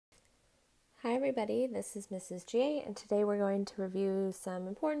Hi everybody, this is Mrs. G, and today we're going to review some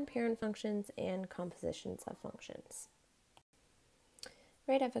important parent functions and compositions of functions.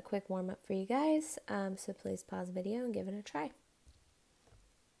 Right, I have a quick warm-up for you guys, so please pause the video and give it a try.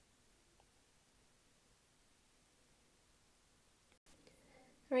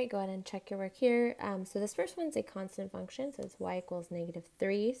 All right, go ahead and check your work here. So this first one's a constant function, so it's y equals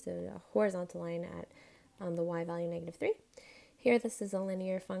 -3, so a horizontal line at the y value -3. Here, this is a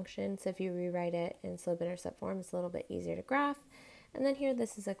linear function, so if you rewrite it in slope-intercept form, it's a little bit easier to graph. And then here,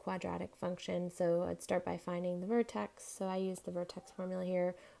 this is a quadratic function, so I'd start by finding the vertex. So I use the vertex formula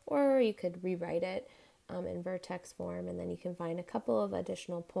here, or you could rewrite it in vertex form, and then you can find a couple of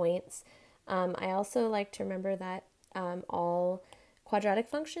additional points. I also like to remember that all quadratic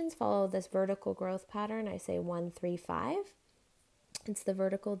functions follow this vertical growth pattern. I say 1, 3, 5. It's the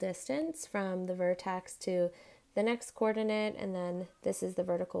vertical distance from the vertex to the next coordinate, and then this is the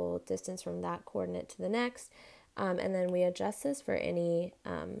vertical distance from that coordinate to the next. And then we adjust this for any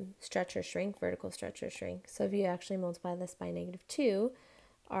stretch or shrink, vertical stretch or shrink. So if you actually multiply this by -2,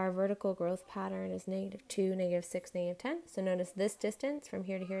 our vertical growth pattern is -2, -6, -10. So notice this distance from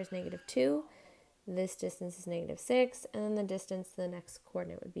here to here is -2. This distance is -6, and then the distance to the next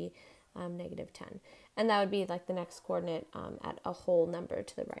coordinate would be -10. And that would be like the next coordinate at a whole number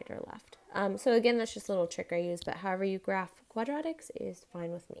to the right or left. So again, that's just a little trick I use, but however you graph quadratics is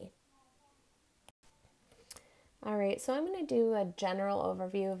fine with me. All right, so I'm going to do a general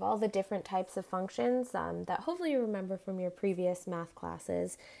overview of all the different types of functions that hopefully you remember from your previous math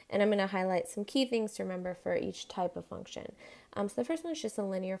classes, and I'm going to highlight some key things to remember for each type of function. So the first one is just a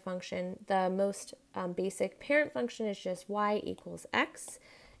linear function. The most basic parent function is just y equals x.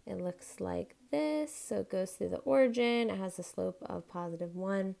 It looks like this, so it goes through the origin, it has a slope of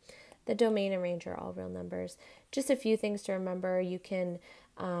 +1. The domain and range are all real numbers. Just a few things to remember. You can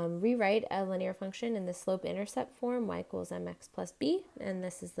rewrite a linear function in the slope-intercept form, y equals mx plus b, and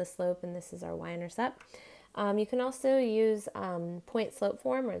this is the slope and this is our y-intercept. You can also use point-slope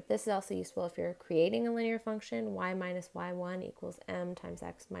form, or this is also useful if you're creating a linear function, y minus y1 equals m times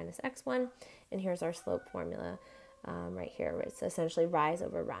x minus x1, and here's our slope formula right here, where it's essentially rise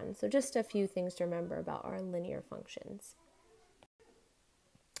over run. So just a few things to remember about our linear functions.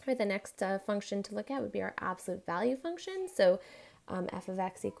 All right, the next function to look at would be our absolute value function. So f of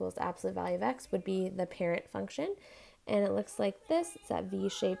x equals absolute value of x would be the parent function. And it looks like this. It's that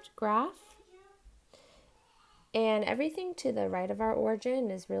V-shaped graph. And everything to the right of our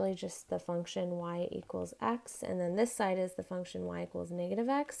origin is really just the function y equals x. And then this side is the function y equals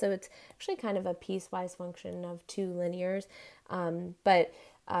 -x. So it's actually kind of a piecewise function of two linears.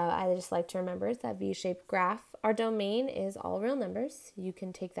 I just like to remember it's that V-shaped graph. Our domain is all real numbers. You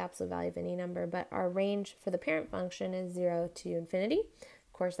can take the absolute value of any number, but our range for the parent function is 0 to infinity.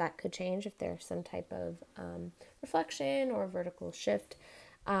 Of course, that could change if there's some type of reflection or vertical shift.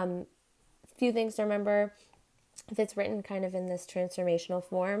 A few things to remember. If it's written kind of in this transformational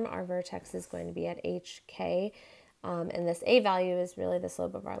form, our vertex is going to be at hk, and this a value is really the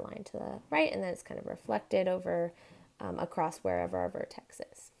slope of our line to the right, and then it's kind of reflected over across wherever our vertex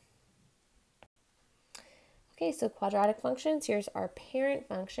is. Okay, so quadratic functions, here's our parent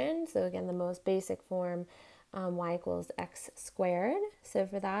function. So again, the most basic form, y equals x squared. So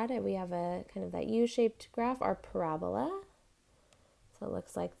for that, we have a kind of that U-shaped graph, our parabola. So it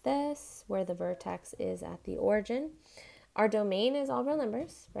looks like this, where the vertex is at the origin. Our domain is all real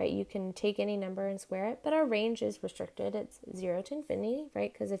numbers, right? You can take any number and square it, but our range is restricted. It's 0 to infinity,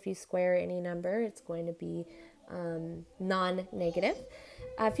 right? Because if you square any number, it's going to be non-negative.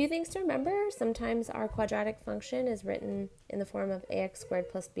 A few things to remember. Sometimes our quadratic function is written in the form of ax squared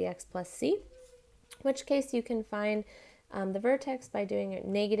plus bx plus c, in which case you can find the vertex by doing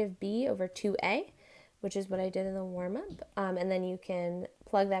 -b over 2a, which is what I did in the warm-up. And then you can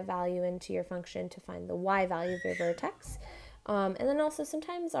plug that value into your function to find the y value of your vertex. And then also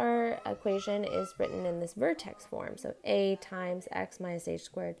sometimes our equation is written in this vertex form. So a times x minus h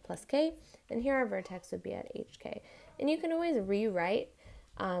squared plus k. And here our vertex would be at hk. And you can always rewrite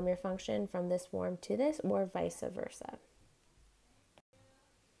your function from this form to this, or vice versa.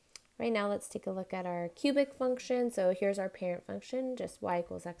 Right now, let's take a look at our cubic function. So here's our parent function, just y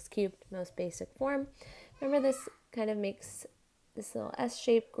equals x cubed, most basic form. Remember, this kind of makes this little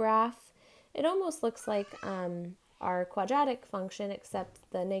S-shaped graph. It almost looks like our quadratic function,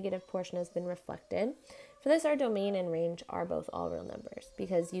 except the negative portion has been reflected. For this, our domain and range are both all real numbers,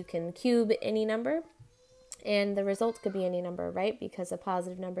 because you can cube any number, and the result could be any number, right? Because a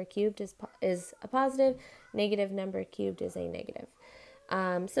positive number cubed is a positive, negative number cubed is a negative.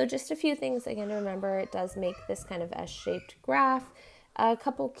 So just a few things again to remember. It does make this kind of S-shaped graph. A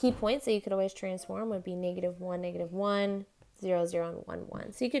couple key points that you could always transform would be -1, 0, 0, and 1,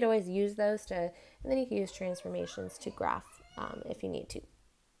 1. So you could always use those to, and then you can use transformations to graph if you need to.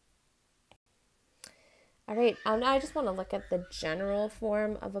 All right, now I just want to look at the general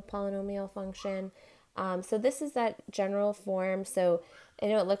form of a polynomial function. So this is that general form. So I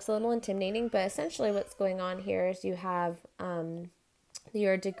know it looks a little intimidating, but essentially what's going on here is you have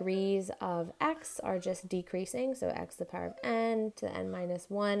your degrees of x are just decreasing. So x to the power of n to the n minus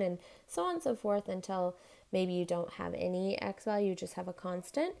 1 and so on and so forth until maybe you don't have any x value, you just have a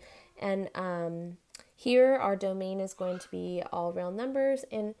constant. And here our domain is going to be all real numbers,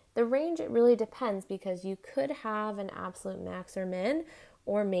 and the range, it really depends because you could have an absolute max or min,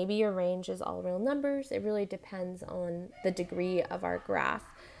 or maybe your range is all real numbers. It really depends on the degree of our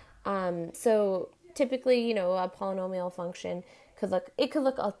graph. So typically, you know, a polynomial function could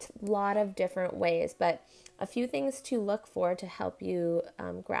look a lot of different ways, but a few things to look for to help you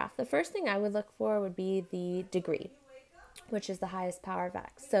graph. The first thing I would look for would be the degree, which is the highest power of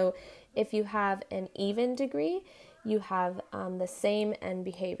x. So if you have an even degree, you have the same end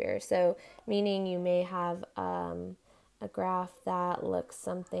behavior. So meaning you may have a graph that looks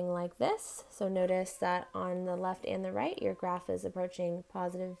something like this. So notice that on the left and the right, your graph is approaching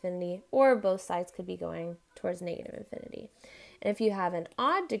positive infinity, or both sides could be going towards negative infinity. And if you have an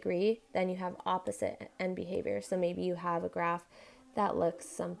odd degree, then you have opposite end behavior. So maybe you have a graph that looks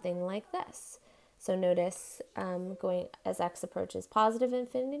something like this. So notice going as x approaches positive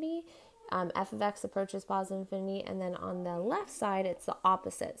infinity, f of x approaches positive infinity, and then on the left side, it's the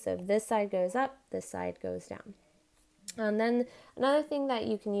opposite. So if this side goes up, this side goes down. And then another thing that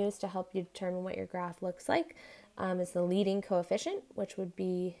you can use to help you determine what your graph looks like is the leading coefficient, which would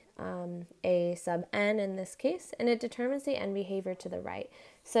be a sub n in this case, and it determines the end behavior to the right.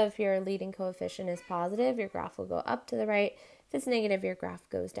 So if your leading coefficient is positive, your graph will go up to the right. If it's negative, your graph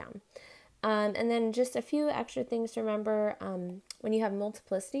goes down. And then just a few extra things to remember when you have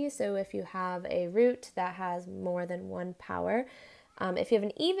multiplicity. So if you have a root that has more than one power, if you have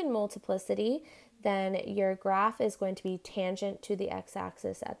an even multiplicity, then your graph is going to be tangent to the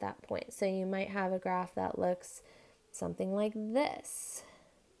x-axis at that point. So you might have a graph that looks something like this.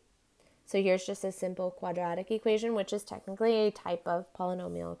 So here's just a simple quadratic equation, which is technically a type of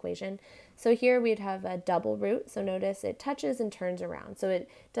polynomial equation. So here we'd have a double root. So notice it touches and turns around. So it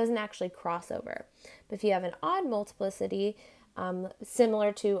doesn't actually cross over. But if you have an odd multiplicity,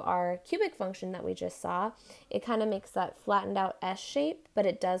 similar to our cubic function that we just saw, it kind of makes that flattened out S shape, but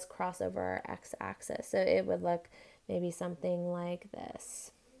it does cross over our x-axis. So it would look maybe something like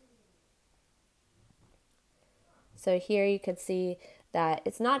this. So here you could see that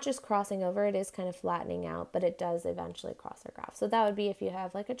it's not just crossing over, it is kind of flattening out, but it does eventually cross our graph. So that would be if you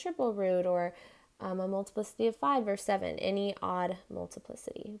have like a triple root or a multiplicity of 5 or 7, any odd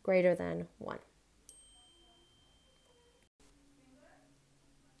multiplicity greater than 1.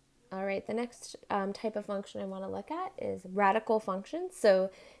 All right, the next type of function I want to look at is radical functions.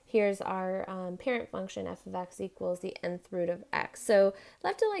 So here's our parent function, f of x equals the nth root of x. So I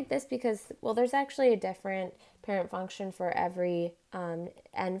left it like this because, well, there's actually a different parent function for every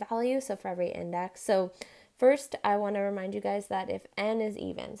n value, so for every index. So first, I want to remind you guys that if n is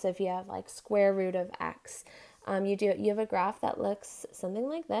even, so if you have like square root of x, you have a graph that looks something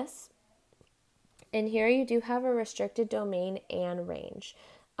like this. And here you do have a restricted domain and range.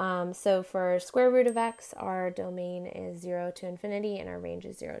 So for square root of x, our domain is 0 to infinity and our range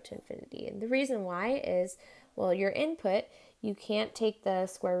is 0 to infinity. And the reason why is, well, your input, you can't take the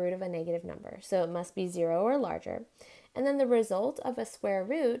square root of a negative number. So it must be 0 or larger. And then the result of a square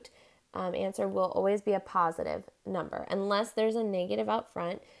root answer will always be a positive number, unless there's a negative out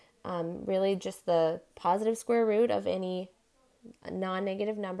front. Really just the positive square root of any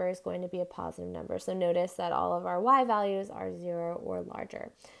non-negative number is going to be a positive number. So notice that all of our y values are 0 or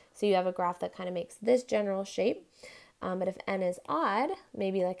larger. So you have a graph that kind of makes this general shape. But if n is odd,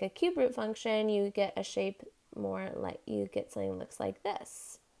 maybe like a cube root function, you get a shape more like, you get something that looks like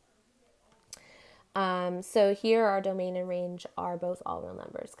this. So here our domain and range are both all real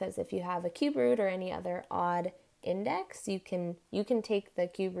numbers, because if you have a cube root or any other odd index, you can take the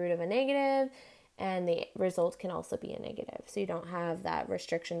cube root of a negative, and the result can also be a negative. So you don't have that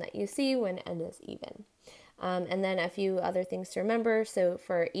restriction that you see when n is even. And then a few other things to remember. So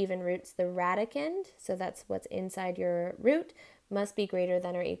for even roots, the radicand, so that's what's inside your root, must be greater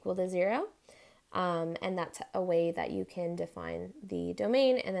than or equal to 0. And that's a way that you can define the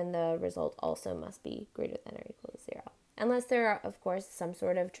domain. And then the result also must be greater than or equal to 0. Unless there are, of course, some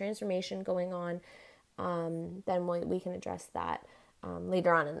sort of transformation going on, then we can address that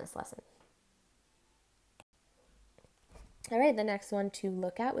later on in this lesson. All right, the next one to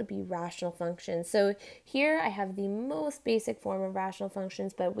look at would be rational functions. So here I have the most basic form of rational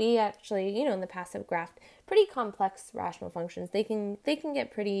functions, but we actually, in the past have graphed pretty complex rational functions. They can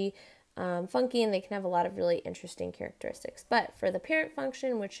get pretty funky, and they can have a lot of really interesting characteristics. But for the parent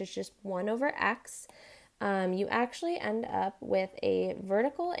function, which is just 1 over x, you actually end up with a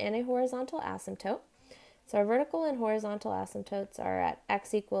vertical and a horizontal asymptote. So our vertical and horizontal asymptotes are at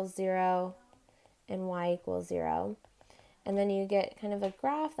x equals 0 and y equals 0. And then you get kind of a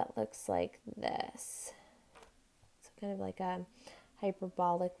graph that looks like this. So kind of like a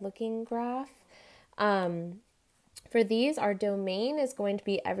hyperbolic looking graph. For these, our domain is going to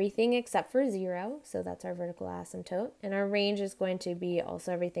be everything except for 0. So that's our vertical asymptote. And our range is going to be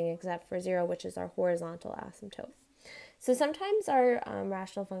also everything except for 0, which is our horizontal asymptote. So sometimes our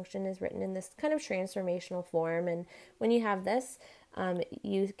rational function is written in this kind of transformational form. And when you have this,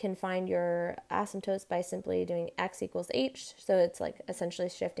 you can find your asymptotes by simply doing x equals h, so it's like essentially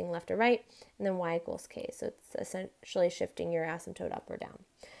shifting left or right, and then y equals k, so it's essentially shifting your asymptote up or down.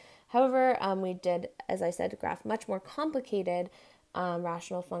 However, we did, as I said, graph much more complicated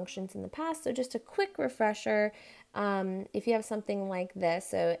rational functions in the past, so just a quick refresher, if you have something like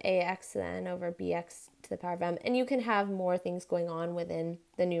this, so ax then over bx to the power of m, and you can have more things going on within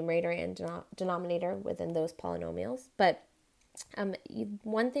the numerator and denominator within those polynomials, but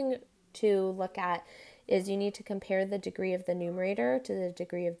one thing to look at is you need to compare the degree of the numerator to the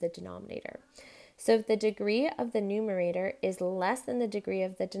degree of the denominator. So if the degree of the numerator is less than the degree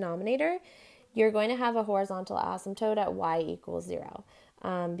of the denominator, you're going to have a horizontal asymptote at y equals 0.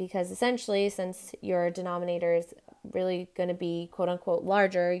 Because essentially, since your denominator is really going to be quote unquote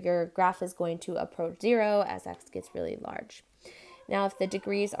larger, your graph is going to approach 0 as x gets really large. Now, if the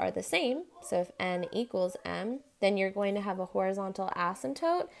degrees are the same, so if n equals m, then you're going to have a horizontal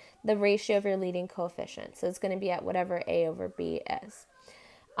asymptote, the ratio of your leading coefficient. So it's going to be at whatever a over b is.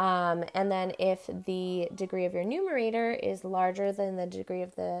 And then if the degree of your numerator is larger than the degree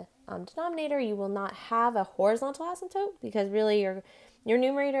of the denominator, you will not have a horizontal asymptote, because really your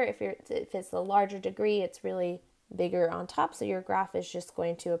numerator, if it's the larger degree, it's really bigger on top, so your graph is just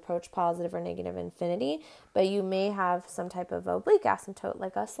going to approach positive or negative infinity, but you may have some type of oblique asymptote,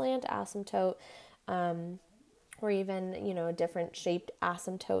 like a slant asymptote, or even, different shaped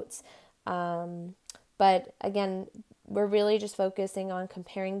asymptotes. But again, we're really just focusing on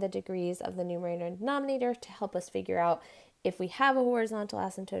comparing the degrees of the numerator and denominator to help us figure out if we have a horizontal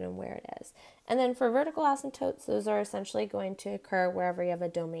asymptote and where it is. And then for vertical asymptotes, those are essentially going to occur wherever you have a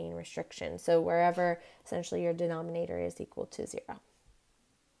domain restriction. So wherever essentially your denominator is equal to 0.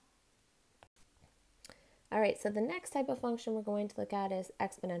 All right, so the next type of function we're going to look at is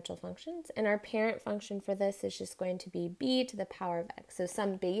exponential functions. And our parent function for this is just going to be b to the power of x. So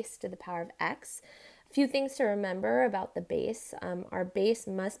some base to the power of x. A few things to remember about the base. Our base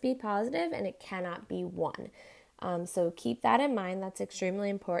must be positive and it cannot be 1. So keep that in mind. That's extremely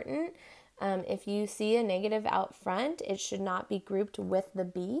important. If you see a negative out front, it should not be grouped with the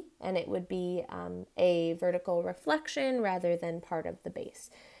b, and it would be a vertical reflection rather than part of the base.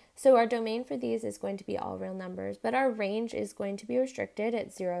 So our domain for these is going to be all real numbers, but our range is going to be restricted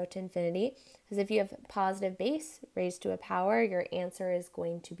at 0 to infinity, because if you have positive base raised to a power, your answer is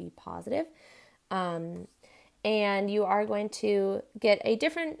going to be positive. And you are going to get a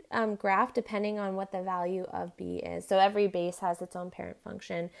different graph depending on what the value of b is. So every base has its own parent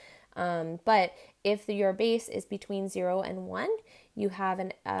function. But if your base is between 0 and 1, you have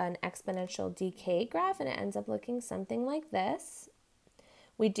an exponential decay graph, and it ends up looking something like this.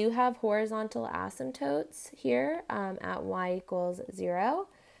 We do have horizontal asymptotes here at y equals 0.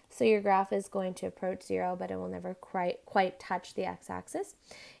 So your graph is going to approach 0, but it will never quite touch the x-axis.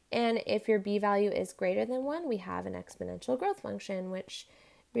 And if your b value is greater than 1, we have an exponential growth function, which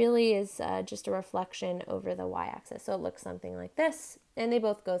really is just a reflection over the y-axis. So it looks something like this, and they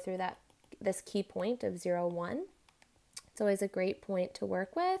both go through this key point of 0, 1. It's always a great point to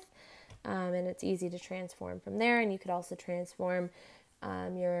work with, and it's easy to transform from there. And you could also transform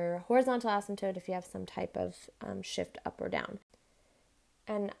your horizontal asymptote if you have some type of shift up or down.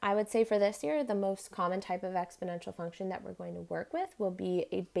 And I would say for this year, the most common type of exponential function that we're going to work with will be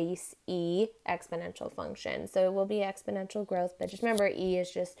a base e exponential function. So it will be exponential growth, but just remember e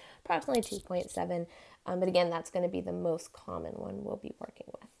is just approximately 2.7. But again, that's going to be the most common one we'll be working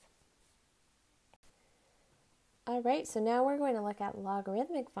with. All right, so now we're going to look at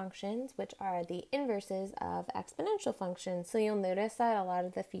logarithmic functions, which are the inverses of exponential functions. So you'll notice that a lot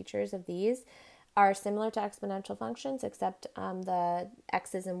of the features of these are similar to exponential functions, except the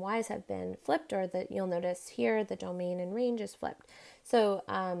x's and y's have been flipped, or that you'll notice here the domain and range is flipped. So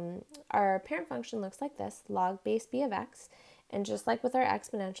our parent function looks like this, log base b of x. And just like with our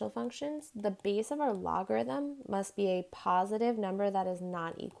exponential functions, the base of our logarithm must be a positive number that is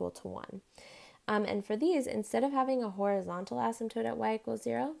not equal to 1. And for these, instead of having a horizontal asymptote at y equals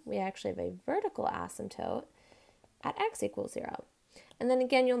 0, we actually have a vertical asymptote at x equals 0. And then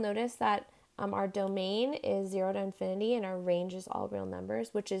again, you'll notice that our domain is 0 to infinity and our range is all real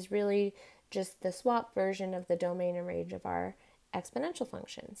numbers, which is really just the swap version of the domain and range of our exponential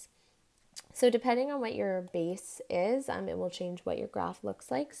functions. So depending on what your base is, it will change what your graph looks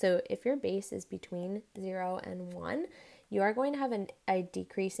like. So if your base is between 0 and 1, you are going to have a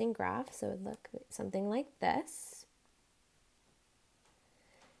decreasing graph. So it would look something like this.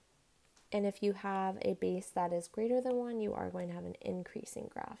 And if you have a base that is greater than 1, you are going to have an increasing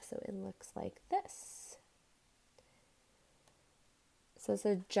graph. So it looks like this. So it's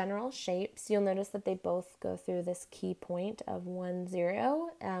the general shapes. You'll notice that they both go through this key point of 1, 0,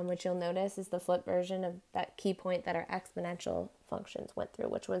 which you'll notice is the flip version of that key point that our exponential functions went through,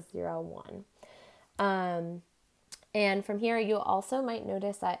 which was 0, 1. And from here, you also might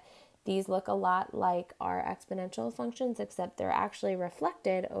notice that these look a lot like our exponential functions, except they're actually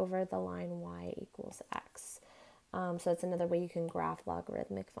reflected over the line y equals x. So that's another way you can graph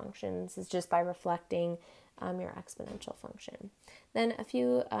logarithmic functions, is just by reflecting your exponential function. Then a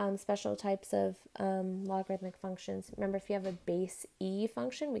few special types of logarithmic functions. Remember, if you have a base e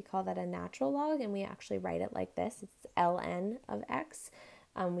function, we call that a natural log, and we actually write it like this. It's ln of x.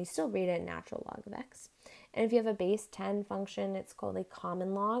 We still read it natural log of x. And if you have a base 10 function, it's called a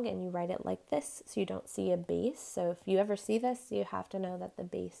common log, and you write it like this, so you don't see a base. So if you ever see this, you have to know that the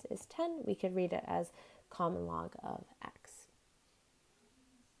base is 10. We could read it as common log of x.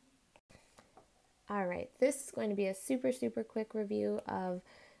 All right, this is going to be a super quick review of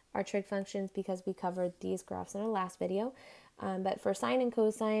our trig functions because we covered these graphs in our last video. But for sine and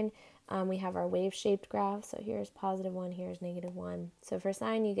cosine, we have our wave-shaped graph. So here's +1, here's -1. So for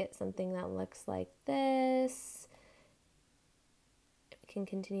sine, you get something that looks like this. We can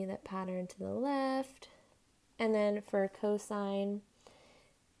continue that pattern to the left. And then for cosine,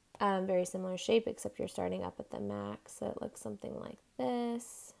 very similar shape, except you're starting up at the max. So it looks something like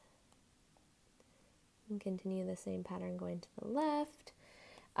this. And continue the same pattern going to the left.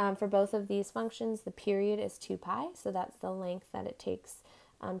 For both of these functions, the period is 2 pi, so that's the length that it takes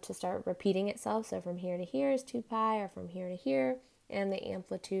to start repeating itself. So from here to here is 2 pi, or from here to here, and the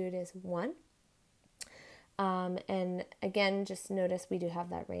amplitude is 1. And again, just notice we do have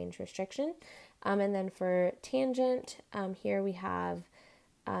that range restriction. And then for tangent, here we have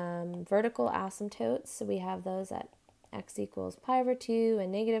vertical asymptotes, so we have those at x equals pi/2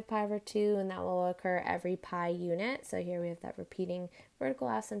 and -pi/2, and that will occur every pi unit. So here we have that repeating vertical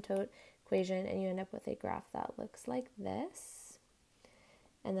asymptote equation, and you end up with a graph that looks like this.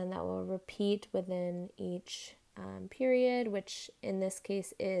 And then that will repeat within each period, which in this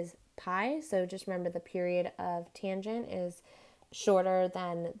case is pi. So just remember the period of tangent is shorter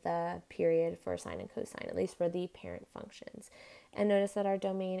than the period for sine and cosine, at least for the parent functions. And notice that our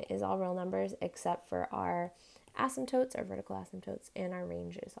domain is all real numbers except for our asymptotes, our vertical asymptotes, and our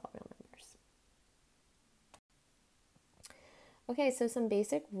range is all real numbers. Okay, so some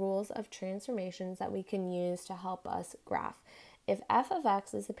basic rules of transformations that we can use to help us graph. If f of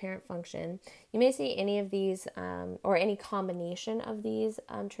x is the parent function, you may see any of these or any combination of these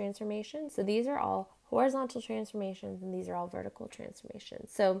transformations. So these are all horizontal transformations and these are all vertical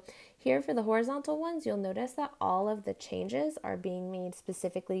transformations. So here for the horizontal ones, you'll notice that all of the changes are being made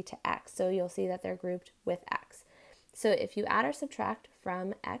specifically to x. So you'll see that they're grouped with x. So if you add or subtract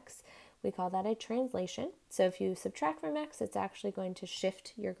from x, we call that a translation. So if you subtract from x, it's actually going to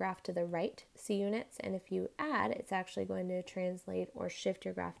shift your graph to the right C units. And if you add, it's actually going to translate or shift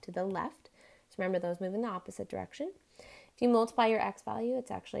your graph to the left. So remember, those move in the opposite direction. If you multiply your x value,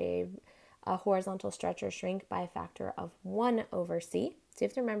 it's actually a horizontal stretch or shrink by a factor of 1 over c. So you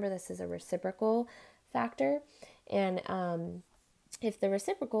have to remember this is a reciprocal factor. And if the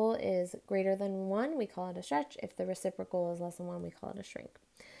reciprocal is greater than 1, we call it a stretch. If the reciprocal is less than 1, we call it a shrink.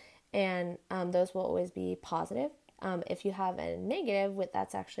 And those will always be positive. If you have a negative,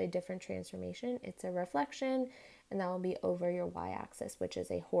 that's actually a different transformation. It's a reflection, and that will be over your y-axis, which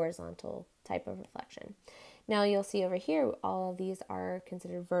is a horizontal type of reflection. Now you'll see over here, all of these are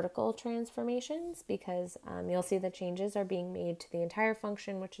considered vertical transformations because you'll see the changes are being made to the entire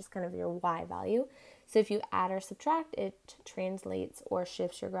function, which is kind of your y value. So if you add or subtract, it translates or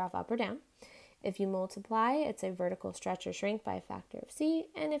shifts your graph up or down. If you multiply, it's a vertical stretch or shrink by a factor of c,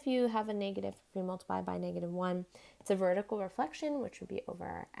 and if you have a negative, if you multiply by -1, it's a vertical reflection, which would be over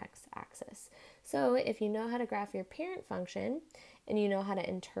our x-axis. So if you know how to graph your parent function and you know how to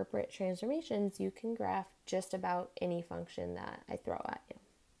interpret transformations, you can graph just about any function that I throw at you.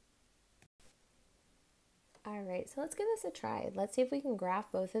 All right, so let's give this a try. Let's see if we can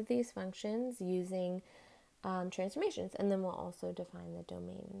graph both of these functions using transformations, and then we'll also define the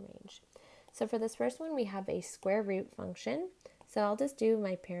domain and range. So for this first one, we have a square root function. So I'll just do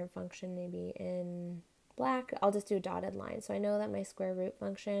my parent function maybe in black. I'll just do a dotted line. So I know that my square root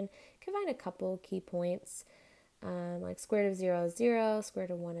function can find a couple key points, like square root of 0 is 0, square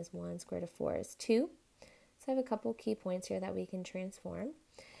root of 1 is 1, square root of 4 is 2. So I have a couple key points here that we can transform.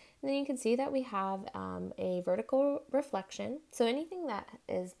 And then you can see that we have a vertical reflection. So anything that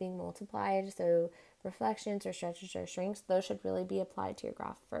is being multiplied, so reflections or stretches or shrinks, those should really be applied to your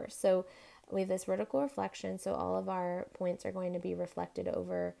graph first. So we have this vertical reflection, so all of our points are going to be reflected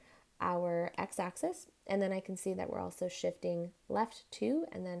over our x-axis. And then I can see that we're also shifting left 2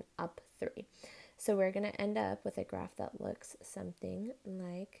 and then up 3. So we're going to end up with a graph that looks something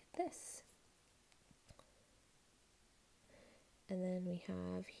like this. And then we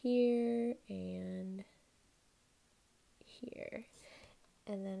have here and here.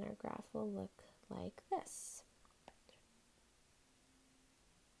 And then our graph will look like this.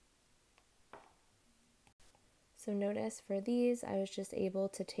 So notice for these, I was just able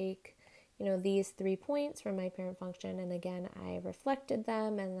to take, these 3 points from my parent function, and again, I reflected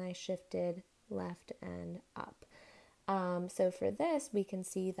them and I shifted left and up. So for this, we can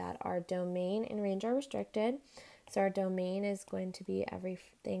see that our domain and range are restricted. So our domain is going to be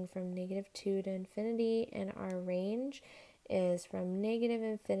everything from -2 to infinity, and our range is from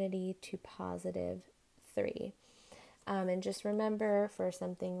 -infinity to +3. And just remember, for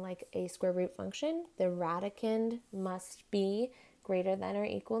something like a square root function, the radicand must be greater than or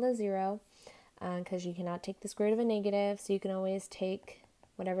equal to 0, because you cannot take the square root of a negative, so you can always take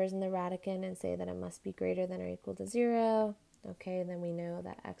whatever's in the radicand and say that it must be greater than or equal to 0. Okay, then we know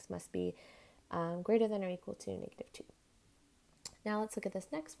that x must be greater than or equal to -2. Now let's look at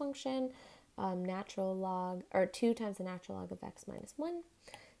this next function, natural log, or 2 times the natural log of x minus 1.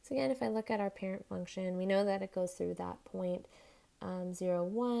 So again, if I look at our parent function, we know that it goes through that point 0,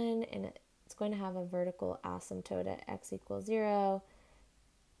 1, and it's going to have a vertical asymptote at x equals 0.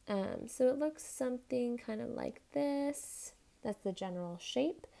 So it looks something kind of like this. That's the general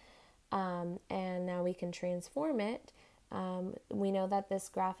shape. And now we can transform it. We know that this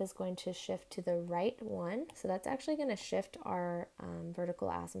graph is going to shift to the right 1. So that's actually going to shift our vertical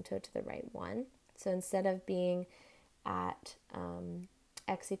asymptote to the right 1. So instead of being at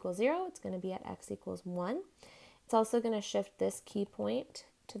x equals 0, it's going to be at x equals 1. It's also going to shift this key point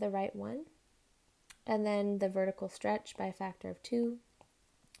to the right 1. And then the vertical stretch by a factor of 2.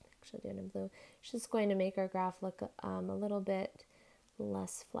 Actually do it in blue. It's just going to make our graph look a little bit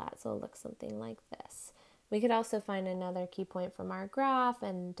less flat. So it'll look something like this. We could also find another key point from our graph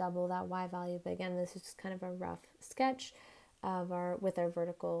and double that y value. But again, this is just kind of a rough sketch of with our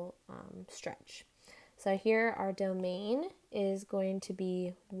vertical stretch. So here our domain is going to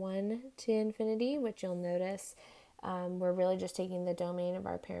be 1 to infinity, which you'll notice we're really just taking the domain of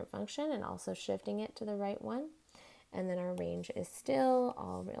our parent function and also shifting it to the right 1. And then our range is still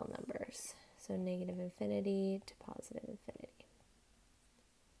all real numbers. So -infinity to +infinity.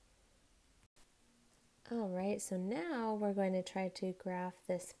 All right, so now we're going to try to graph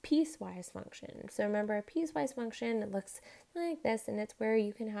this piecewise function. So remember, a piecewise function, it looks like this, and it's where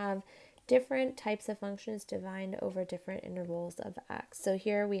you can have different types of functions defined over different intervals of x. So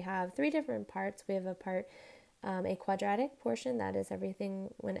here we have 3 different parts. We have a part, a quadratic portion, that is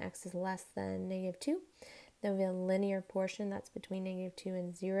everything when x is less than -2. Then we have a linear portion that's between -2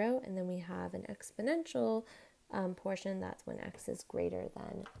 and 0, and then we have an exponential portion that's when x is greater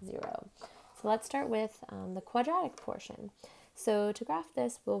than 0. So let's start with the quadratic portion. So to graph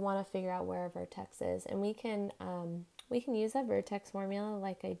this, we'll want to figure out where our vertex is, and we can use that vertex formula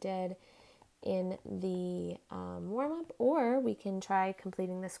like I did in the warm-up, or we can try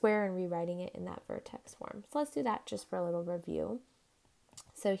completing the square and rewriting it in that vertex form. So let's do that just for a little review.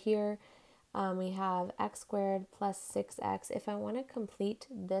 So here we have x squared plus 6x. If I want to complete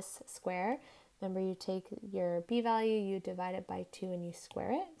this square, remember, you take your b value, you divide it by 2, and you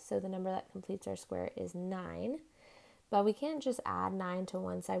square it. So the number that completes our square is 9. But we can't just add 9 to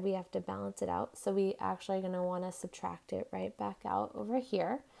one side. We have to balance it out. So we actually are going to want to subtract it right back out over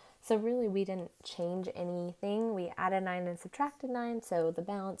here. So really, we didn't change anything. We added 9 and subtracted 9. So the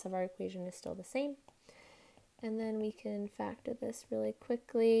balance of our equation is still the same. And then we can factor this really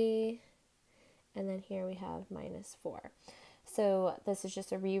quickly. and then here we have minus 4. So this is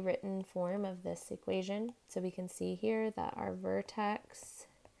just a rewritten form of this equation. So we can see here that our vertex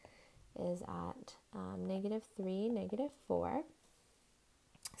is at -3, -4.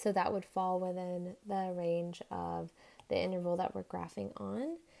 So that would fall within the range of the interval that we're graphing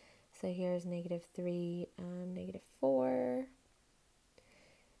on. So here's -3, -4.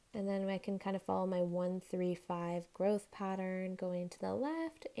 And then I can kind of follow my 1, 3, 5 growth pattern going to the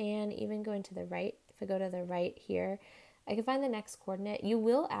left and even going to the right. If I go to the right here, I can find the next coordinate. You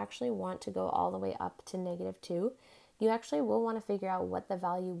will actually want to go all the way up to -2. You actually will want to figure out what the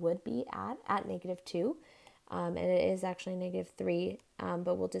value would be at -2. And it is actually -3,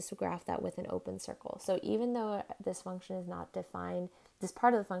 but we'll just graph that with an open circle. So even though this function is not defined, this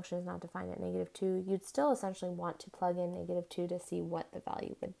part of the function is not defined at -2, you'd still essentially want to plug in -2 to see what the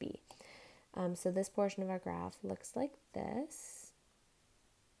value would be. So this portion of our graph looks like this.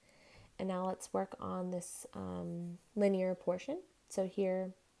 And now let's work on this linear portion. So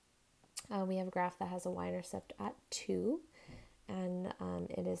here we have a graph that has a y-intercept at 2. And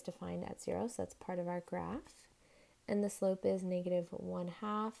it is defined at 0, so that's part of our graph. And the slope is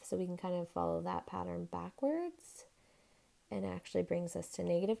 -1/2, so we can kind of follow that pattern backwards. And it actually brings us to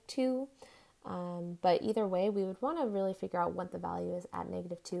 -2. But either way, we would want to really figure out what the value is at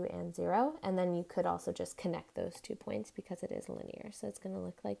 -2 and 0. And then you could also just connect those 2 points because it is linear. So it's going to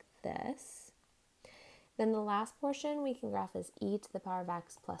look like this. Then the last portion we can graph as e to the power of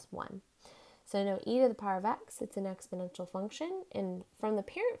x plus 1. So now e to the power of x, it's an exponential function, and from the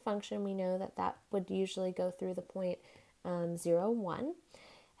parent function we know that that would usually go through the point 0, 1.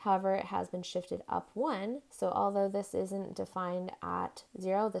 However, it has been shifted up 1, so although this isn't defined at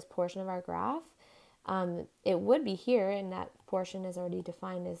 0, this portion of our graph, it would be here, and that portion is already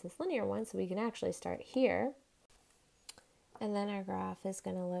defined as this linear one, so we can actually start here. And then our graph is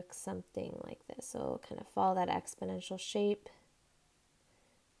going to look something like this, so it'll kind of follow that exponential shape.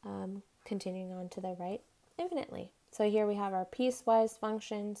 Continuing on to the right infinitely. So here we have our piecewise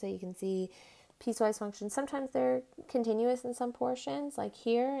function. So you can see piecewise functions, sometimes they're continuous in some portions like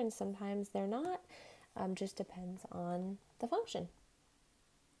here, and sometimes they're not. Just depends on the function.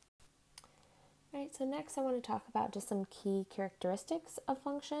 All right, so next I want to talk about just some key characteristics of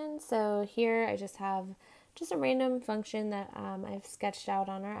functions. So here I just have just a random function that I've sketched out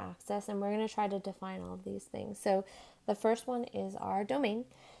on our axis, and we're going to try to define all of these things. So the first one is our domain.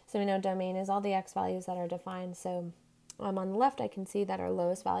 So we know domain is all the x values that are defined. So on the left, I can see that our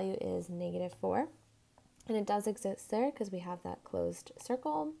lowest value is -4. And it does exist there because we have that closed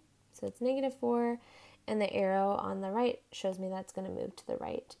circle. So it's -4. And the arrow on the right shows me that's going to move to the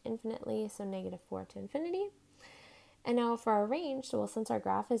right infinitely. So -4 to infinity. And now for our range, well, since our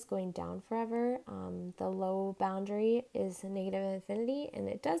graph is going down forever, the low boundary is -infinity. And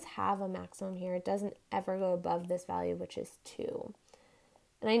it does have a maximum here. It doesn't ever go above this value, which is 2.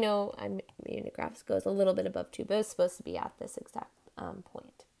 And I know unit graphs goes a little bit above 2, but it's supposed to be at this exact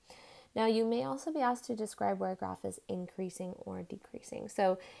point. Now you may also be asked to describe where a graph is increasing or decreasing.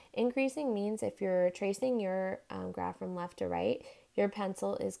 So increasing means if you're tracing your graph from left to right, your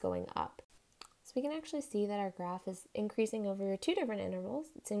pencil is going up. So we can actually see that our graph is increasing over 2 different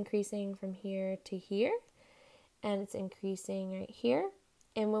intervals. It's increasing from here to here, and it's increasing right here.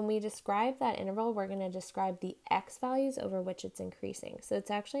 And when we describe that interval, we're going to describe the x values over which it's increasing. So it's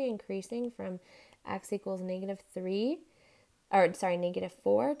actually increasing from x equals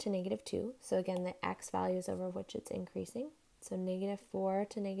 -4 to -2. So again, the x values over which it's increasing. So -4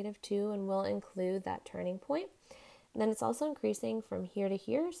 to -2, and we'll include that turning point. And then it's also increasing from here to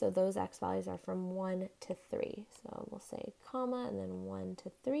here. So those x values are from 1 to 3. So we'll say comma and then 1 to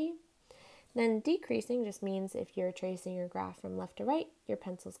 3. Then decreasing just means if you're tracing your graph from left to right, your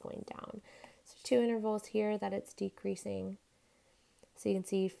pencil's going down. So 2 intervals here that it's decreasing. So you can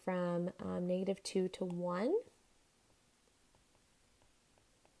see from -2 to 1.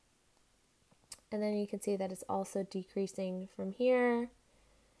 And then you can see that it's also decreasing from here,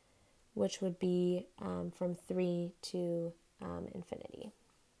 which would be from 3 to infinity,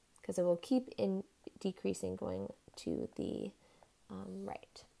 because it will keep decreasing going to the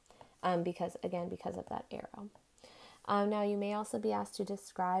right. Because of that arrow. Now you may also be asked to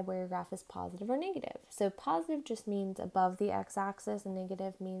describe where your graph is positive or negative. So positive just means above the x-axis and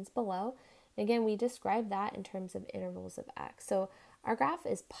negative means below. And again, we describe that in terms of intervals of x. So our graph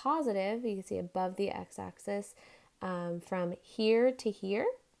is positive, you can see above the x-axis from here to here.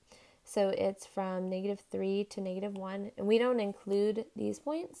 So it's from -3 to -1. And we don't include these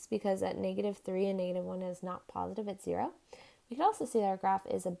points because at -3 and -1 is not positive, it's 0. We can also see that our graph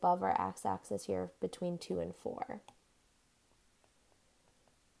is above our x-axis here between 2 and 4.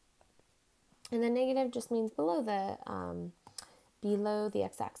 And then negative just means below the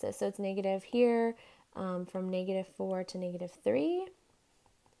x-axis. So it's negative here from negative 4 to negative 3.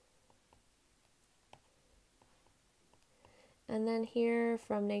 And then here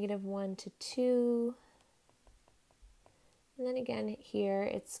from negative 1 to 2. And then again here,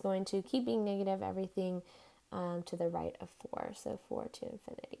 it's going to keep being negative everything to the right of 4. So 4 to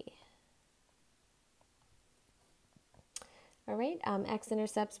infinity. All right,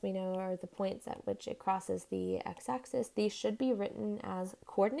 x-intercepts we know are the points at which it crosses the x-axis. These should be written as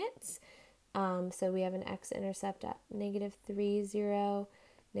coordinates. So we have an x-intercept at negative 3, 0,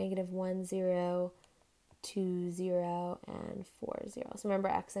 negative 1, 0, 2, 0, and 4, 0. So remember,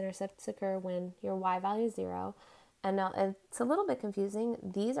 x-intercepts occur when your y value is 0. And now it's a little bit confusing.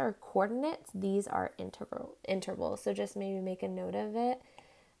 These are coordinates. These are intervals. So just maybe make a note of it.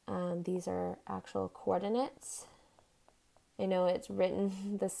 These are actual coordinates. I know it's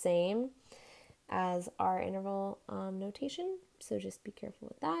written the same as our interval notation, so just be careful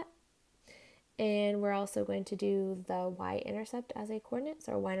with that. And we're also going to do the y-intercept as a coordinate.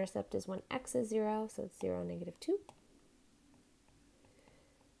 So our y-intercept is when x is 0, so it's 0, negative 2.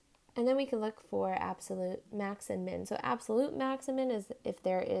 And then we can look for absolute max and min. So absolute max and min is if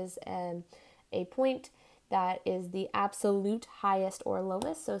there is a point that is the absolute highest or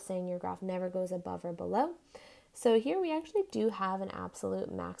lowest, so saying your graph never goes above or below. So here we actually do have an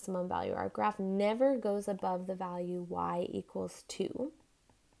absolute maximum value. Our graph never goes above the value y equals 2.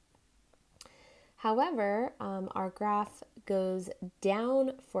 However, our graph goes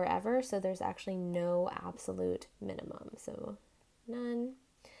down forever, so there's actually no absolute minimum, so none.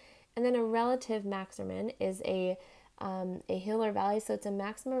 And then a relative max or min is a hill or valley, so it's a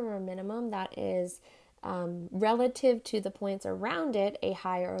maximum or minimum that is relative to the points around it, a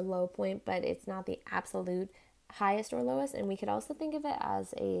high or low point, but it's not the absolute highest or lowest. And we could also think of it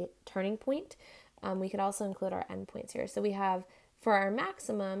as a turning point. We could also include our endpoints here. So we have, for our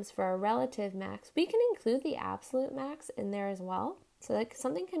maximums, for our relative max, we can include the absolute max in there as well. So like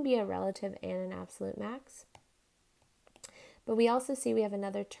something can be a relative and an absolute max. But we also see we have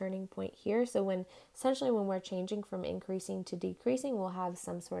another turning point here. So essentially when we're changing from increasing to decreasing, we'll have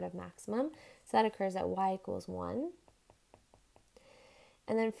some sort of maximum. So that occurs at y equals 1.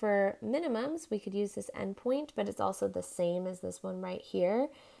 And then for minimums, we could use this endpoint, but it's also the same as this one right here.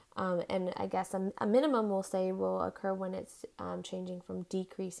 And I guess a minimum we'll say will occur when it's changing from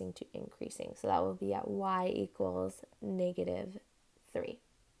decreasing to increasing. So that will be at y equals negative 3.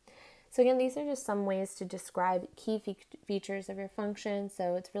 So again, these are just some ways to describe key features of your function.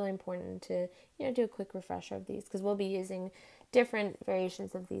 So it's really important to do a quick refresher of these because we'll be using different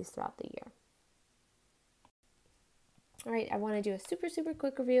variations of these throughout the year. All right, I want to do a super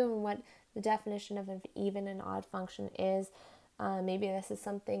quick review on what the definition of an even and odd function is. Maybe this is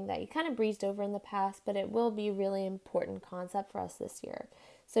something that you kind of breezed over in the past, but it will be a really important concept for us this year.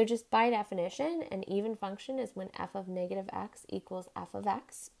 So just by definition, an even function is when f of negative x equals f of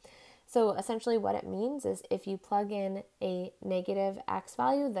x. So essentially what it means is if you plug in a negative x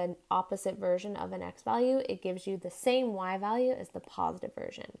value, the opposite version of an x value, it gives you the same y value as the positive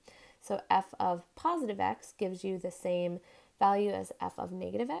version. So f of positive x gives you the same value as f of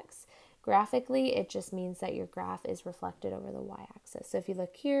negative x. Graphically, it just means that your graph is reflected over the y-axis. So if you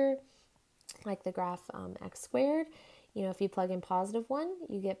look here, like the graph x squared, if you plug in positive 1,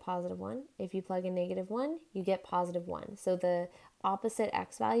 you get positive 1. If you plug in negative 1, you get positive 1. So the opposite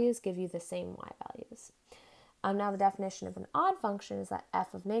x values give you the same y values. Now the definition of an odd function is that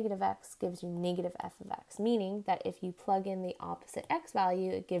f of negative x gives you negative f of x, meaning that if you plug in the opposite x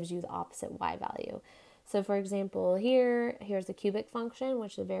value, it gives you the opposite y value. So for example, here's a cubic function,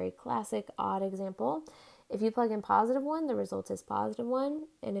 which is a very classic odd example. If you plug in positive 1, the result is positive 1,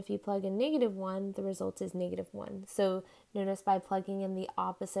 and if you plug in negative 1, the result is negative 1. So notice by plugging in the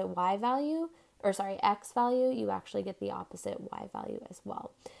opposite x value, you actually get the opposite y value as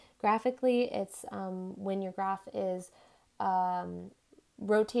well. Graphically, it's when your graph is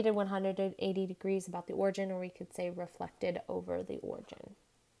rotated 180 degrees about the origin, or we could say reflected over the origin.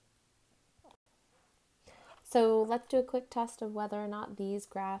 So let's do a quick test of whether or not these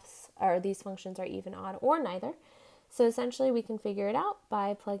functions are even, odd, or neither. So essentially we can figure it out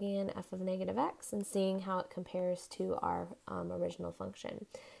by plugging in f of negative x and seeing how it compares to our original function.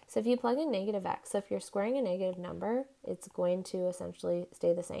 So if you plug in negative x, so if you're squaring a negative number, it's going to essentially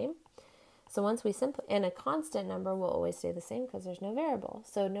stay the same. So once we and a constant number will always stay the same because there's no variable.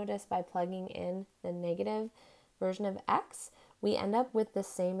 So notice by plugging in the negative version of x, we end up with the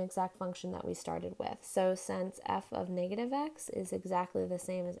same exact function that we started with. So since f of negative x is exactly the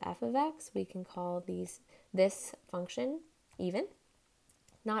same as f of x, we can call this function even.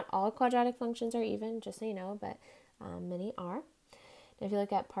 Not all quadratic functions are even, just so you know, but many are. And if you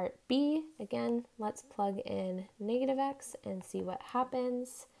look at part B, again, let's plug in negative x and see what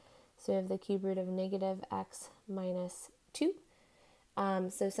happens. So we have the cube root of negative x minus 2.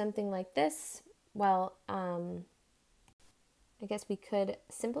 So something like this, well, I guess we could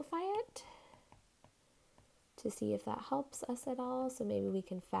simplify it to see if that helps us at all. So maybe we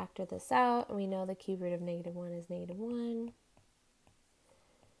can factor this out, and we know the cube root of negative 1 is negative 1.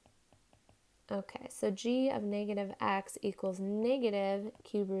 Okay, so g of negative x equals negative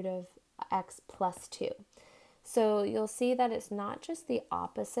cube root of x plus 2. So you'll see that it's not just the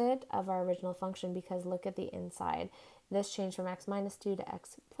opposite of our original function, because look at the inside. This changed from x minus 2 to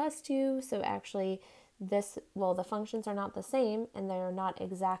x plus 2, so actually the functions are not the same and they're not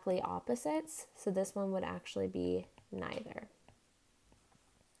exactly opposites, so this one would actually be neither.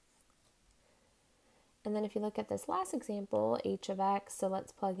 And then if you look at this last example, h of x, so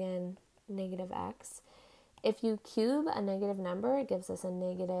let's plug in negative x. If you cube a negative number, it gives us a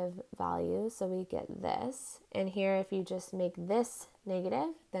negative value, so we get this. And here, if you just make this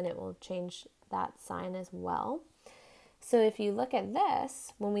negative, then it will change that sign as well. So if you look at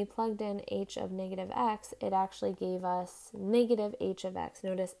this, when we plugged in h of negative x, it actually gave us negative h of x.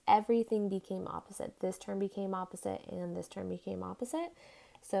 Notice everything became opposite. This term became opposite and this term became opposite.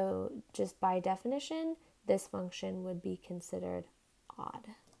 So just by definition, this function would be considered odd.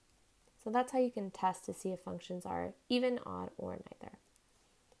 So that's how you can test to see if functions are even, odd, or neither.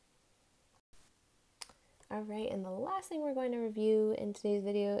 All right, and the last thing we're going to review in today's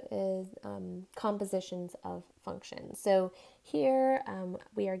video is compositions of functions. So here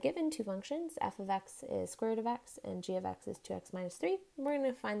we are given two functions. F of x is square root of x and g of x is 2x minus 3. And we're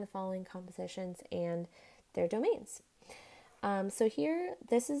going to find the following compositions and their domains. So here,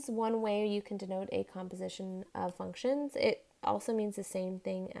 this is one way you can denote a composition of functions. It also means the same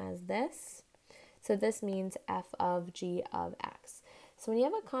thing as this. So this means f of g of x. So when you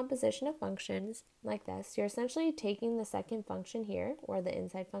have a composition of functions like this, you're essentially taking the second function here, or the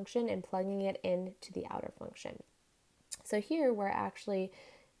inside function, and plugging it into the outer function. So here we're actually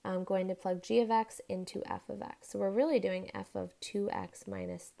going to plug g of x into f of x. So we're really doing f of 2x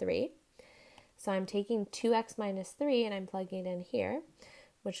minus 3. So I'm taking 2x minus 3 and I'm plugging it in here,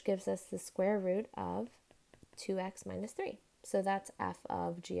 which gives us the square root of 2x minus 3. So that's f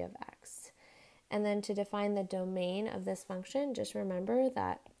of g of x. And then to define the domain of this function, just remember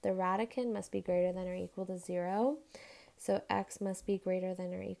that the radicand must be greater than or equal to 0. So x must be greater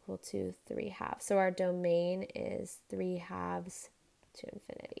than or equal to 3/2. So our domain is 3/2 to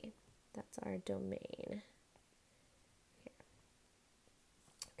infinity. That's our domain. Here.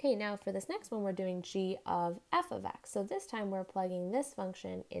 Okay, now for this next one, we're doing g of f of x. So this time we're plugging this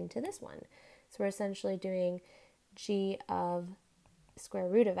function into this one. So we're essentially doing g of square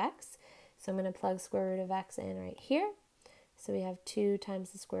root of x. So I'm going to plug square root of x in right here. So we have 2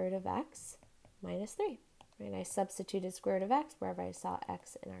 times the square root of x minus 3. Right? I substituted square root of x wherever I saw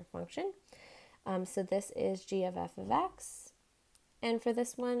x in our function. So this is g of f of x. And for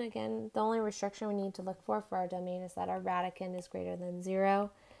this one, again, the only restriction we need to look for our domain is that our radicand is greater than 0,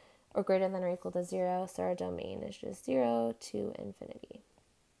 or greater than or equal to 0. So our domain is just 0 to infinity.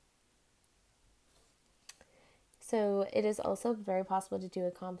 So it is also very possible to do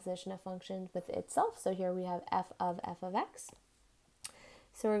a composition of functions with itself. So here we have f of x.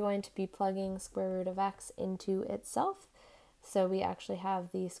 So we're going to be plugging square root of x into itself. So we actually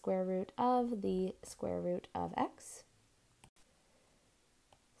have the square root of x.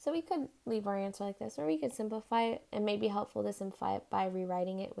 So we could leave our answer like this, or we could simplify it. It may be helpful to simplify it by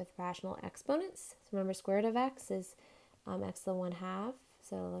rewriting it with rational exponents. So remember, square root of x is x to the 1/2.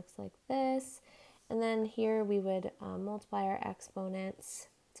 So it looks like this. And then here we would multiply our exponents,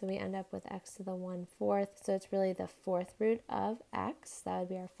 so we end up with x to the 1/4. So it's really the 4th root of x. That would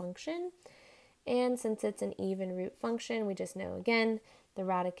be our function. And since it's an even root function, we just know again the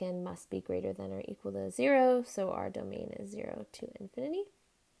radicand must be greater than or equal to 0. So our domain is 0 to infinity.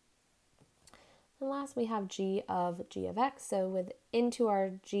 And last we have g of x. So into our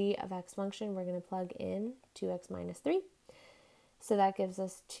g of x function, we're going to plug in 2x minus 3. So that gives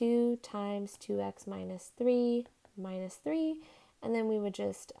us 2 times 2x minus 3 minus 3. And then we would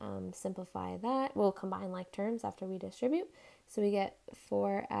just simplify that. We'll combine like terms after we distribute. So we get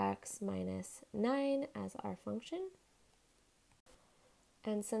 4x minus 9 as our function.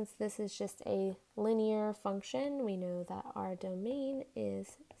 And since this is just a linear function, we know that our domain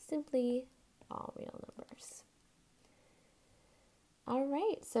is simply all real numbers. All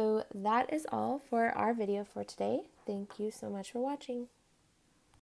right, so that is all for our video for today. Thank you so much for watching.